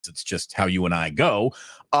It's just how you and I go.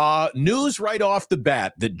 News right off the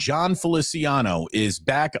bat that John Feliciano is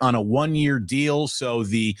back on a one-year deal. So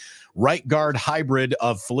the right guard hybrid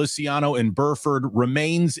of Feliciano and Burford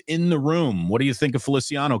remains in the room. What do you think of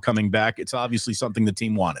Feliciano coming back? It's obviously something the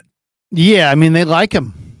team wanted. Yeah, I mean, they like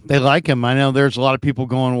him. They like him. I know there's a lot of people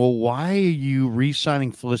going, well, why are you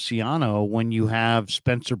re-signing Feliciano when you have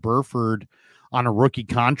Spencer Burford on a rookie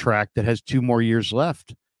contract that has 2 more years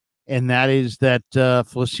left? And that is that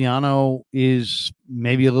Feliciano is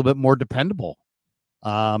maybe a little bit more dependable.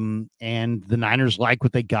 And the Niners like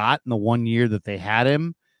what they got in the 1 year that they had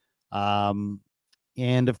him.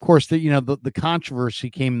 And of course, the controversy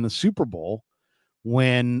came in the Super Bowl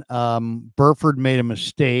when Burford made a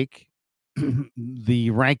mistake. The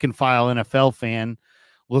rank and file NFL fan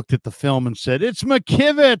looked at the film and said, "It's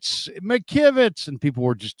McKivitz," and people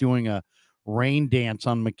were just doing a rain dance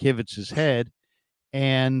on McKivitz's head.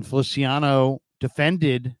 And Feliciano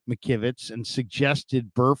defended McKivitz and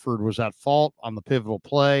suggested Burford was at fault on the pivotal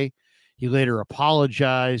play. He later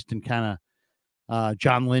apologized, and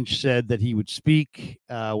John Lynch said that he would speak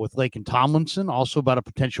with Laken Tomlinson also about a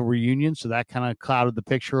potential reunion. So that kind of clouded the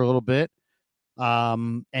picture a little bit.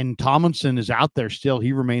 And Tomlinson is out there still.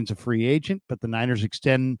 He remains a free agent, but the Niners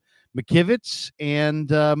extend McKivitz, and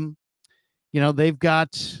they've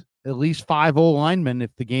got at least 5 O linemen.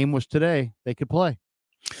 If the game was today, they could play.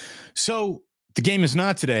 So the game is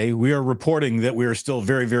not today. We are reporting that we are still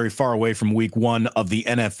very, very far away from week 1 of the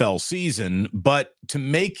NFL season. But to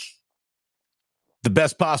make the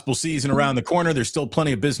best possible season around the corner, there's still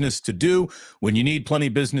plenty of business to do. When you need plenty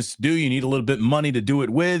of business to do, you need a little bit of money to do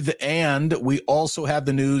it with. And we also have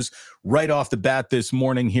the news right off the bat this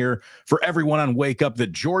morning here for everyone on Wake Up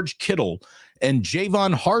that George Kittle and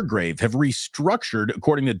Javon Hargrave have restructured,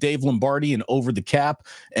 according to Dave Lombardi and Over the Cap,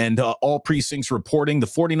 and all precincts reporting the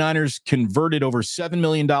 49ers converted over $7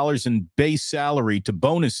 million in base salary to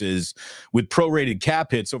bonuses with prorated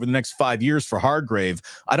cap hits over the next 5 years for Hargrave.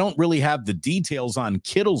 I don't really have the details on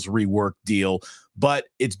Kittle's rework deal, but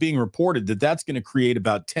it's being reported that that's going to create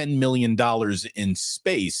about $10 million in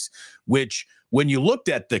space, which when you looked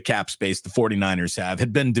at the cap space the 49ers have,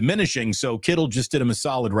 had been diminishing. So Kittle just did him a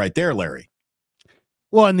solid right there, Larry.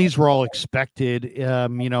 Well, and these were all expected.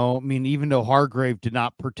 Even though Hargrave did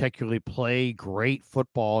not particularly play great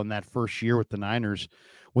football in that first year with the Niners,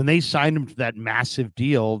 when they signed him to that massive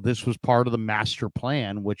deal, this was part of the master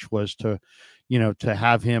plan, which was to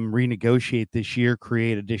have him renegotiate this year,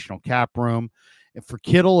 create additional cap room. And for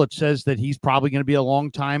Kittle, it says that he's probably going to be a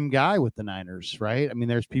long-time guy with the Niners, right? I mean,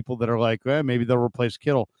 there's people that are like, maybe they'll replace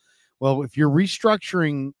Kittle. Well, if you're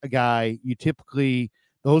restructuring a guy, you typically –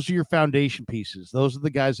 those are your foundation pieces. Those are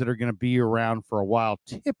the guys that are going to be around for a while,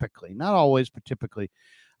 typically. Not always, but typically.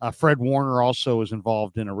 Fred Warner also is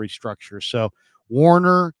involved in a restructure. So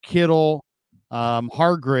Warner, Kittle,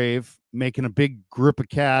 Hargrave making a big grip of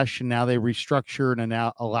cash, and now they restructure and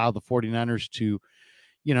now allow the 49ers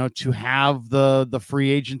to have the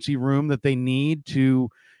free agency room that they need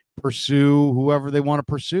to pursue whoever they want to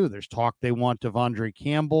pursue. There's talk they want Devondre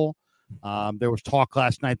Campbell. There was talk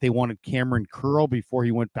last night they wanted Cameron Curl before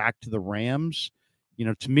he went back to the Rams.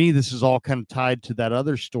 To me, this is all kind of tied to that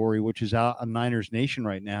other story, which is out on Niners Nation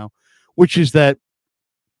right now, which is that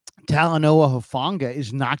Talanoa Hufanga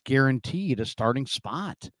is not guaranteed a starting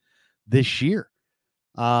spot this year.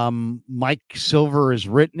 Mike Silver has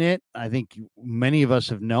written it. I think many of us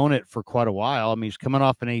have known it for quite a while. I mean, he's coming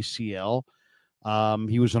off an ACL.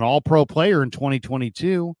 He was an all-pro player in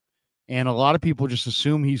 2022. And a lot of people just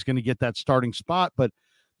assume he's going to get that starting spot. But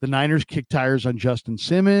the Niners kick tires on Justin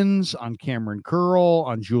Simmons, on Cameron Curl,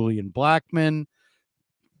 on Julian Blackmon.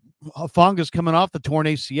 Hufanga's coming off the torn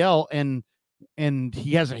ACL, and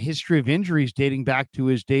he has a history of injuries dating back to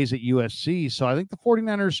his days at USC. So I think the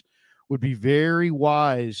 49ers would be very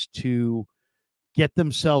wise to get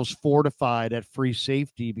themselves fortified at free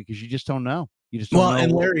safety, because you just don't know. You just don't know.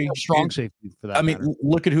 And Larry, strong safety for that. I mean,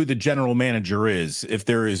 look at who the general manager is. If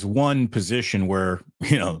there is one position where,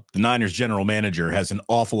 the Niners general manager has an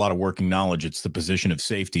awful lot of working knowledge, it's the position of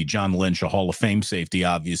safety. John Lynch, a Hall of Fame safety,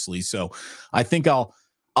 obviously. So I think I'll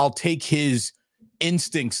take his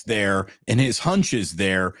instincts there and his hunches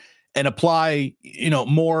there and apply,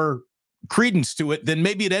 more credence to it than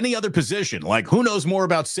maybe at any other position. Like, who knows more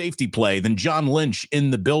about safety play than John Lynch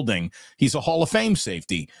in the building? He's a Hall of Fame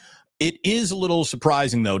safety. It is a little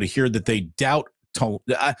surprising, though, to hear that they doubt.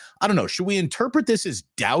 I don't know. Should we interpret this as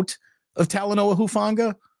doubt of Talanoa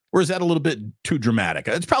Hufanga, or is that a little bit too dramatic?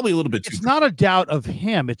 It's probably a little bit too. It's not a doubt of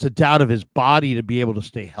him. It's a doubt of his body to be able to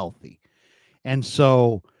stay healthy. And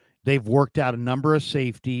so they've worked out a number of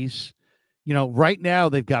safeties. Right now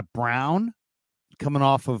they've got Brown, coming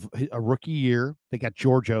off of a rookie year. They got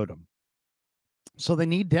George Odom. So they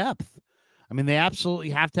need depth. I mean, they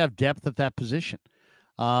absolutely have to have depth at that position.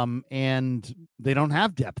 And they don't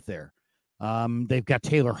have depth there. They've got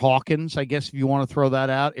Taylor Hawkins, I guess, if you want to throw that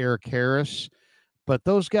out, Eric Harris. But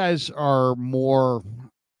those guys are more,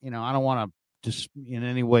 I don't want to just in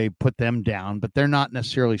any way put them down, but they're not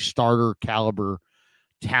necessarily starter caliber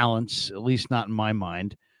talents, at least not in my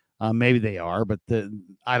mind. Maybe they are, but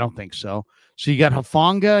I don't think so. So you got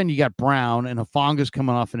Hufanga and you got Brown, and Hufanga's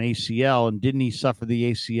coming off an ACL, and didn't he suffer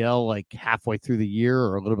the ACL like halfway through the year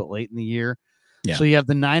or a little bit late in the year? Yeah. So you have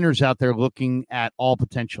the Niners out there looking at all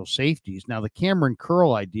potential safeties. Now, the Cameron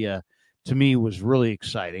Curl idea to me was really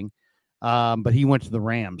exciting, but he went to the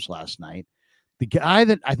Rams last night. The guy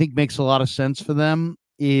that I think makes a lot of sense for them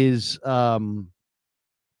is Mike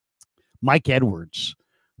Edwards,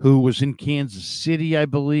 who was in Kansas City, I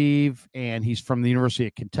believe, and he's from the University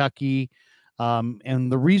of Kentucky.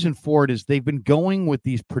 And the reason for it is they've been going with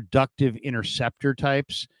these productive interceptor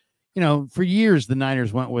types. For years, the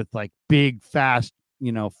Niners went with like big, fast,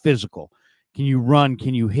 physical. Can you run?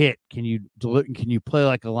 Can you hit? Can you play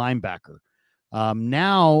like a linebacker?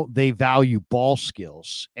 Now they value ball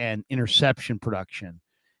skills and interception production,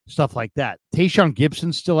 stuff like that. Tayshaun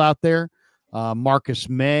Gibson's still out there. Marcus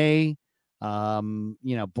May,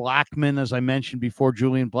 Blackman, as I mentioned before,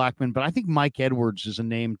 Julian Blackman. But I think Mike Edwards is a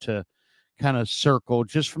name to kind of circle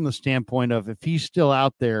just from the standpoint of if he's still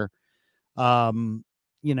out there.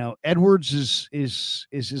 Edwards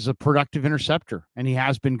is a productive interceptor, and he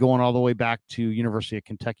has been going all the way back to University of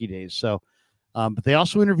Kentucky days. So, but they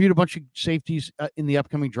also interviewed a bunch of safeties in the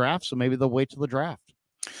upcoming draft, so maybe they'll wait till the draft.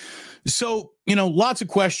 So, lots of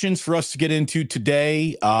questions for us to get into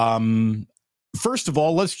today. First of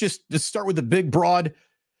all, let's start with the big broad.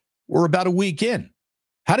 We're about a week in.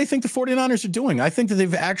 How do you think the 49ers are doing? I think that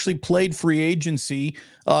they've actually played free agency.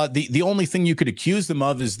 The only thing you could accuse them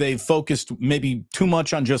of is they've focused maybe too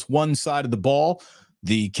much on just one side of the ball.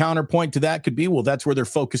 The counterpoint to that could be, well, that's where their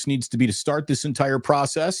focus needs to be to start this entire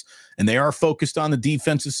process, and they are focused on the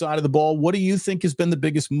defensive side of the ball. What do you think has been the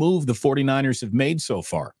biggest move the 49ers have made so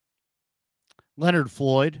far? Leonard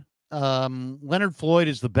Floyd. Leonard Floyd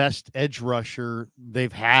is the best edge rusher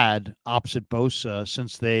they've had opposite Bosa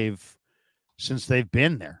since they've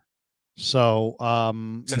been there. So,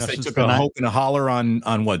 since they took a hope and a holler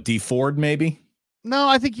on what, D Ford maybe? No,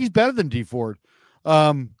 I think he's better than D Ford.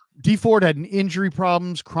 D Ford had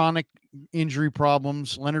chronic injury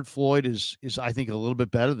problems. Leonard Floyd is I think a little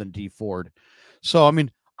bit better than D Ford. So, I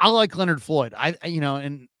mean, I like Leonard Floyd.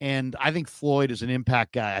 And I think Floyd is an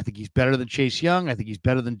impact guy. I think he's better than Chase Young. I think he's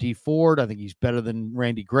better than D Ford. I think he's better than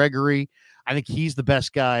Randy Gregory. I think he's the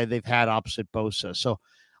best guy they've had opposite Bosa. So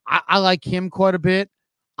I like him quite a bit.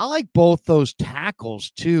 I like both those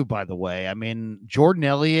tackles too, by the way. I mean, Jordan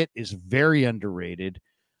Elliott is very underrated.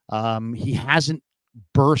 He hasn't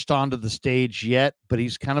burst onto the stage yet, but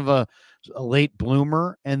he's kind of a late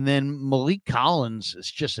bloomer. And then Malik Collins is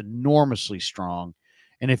just enormously strong.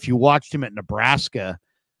 And if you watched him at Nebraska,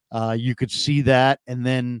 you could see that. And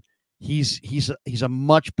then he's a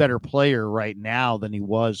much better player right now than he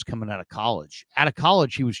was coming out of college. Out of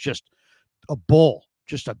college, he was just a bull.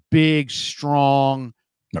 Just a big, strong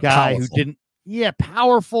guy powerful.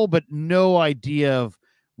 Powerful, but no idea of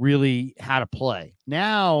really how to play.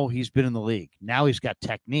 Now he's been in the league. Now he's got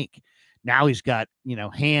technique. Now he's got,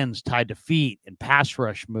 hands tied to feet and pass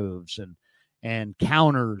rush moves and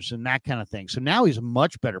counters and that kind of thing. So now he's a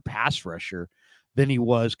much better pass rusher than he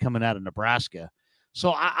was coming out of Nebraska.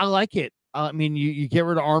 So I like it. I mean, you get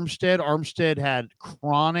rid of Armstead. Armstead had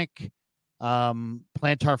chronic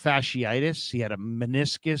plantar fasciitis. He had a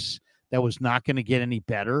meniscus that was not going to get any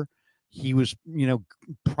better. He was,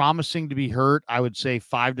 promising to be hurt, I would say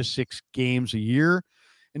 5 to 6 games a year.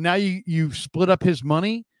 And now you split up his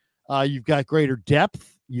money. You've got greater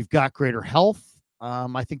depth. You've got greater health.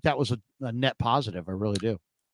 I think that was a net positive. I really do.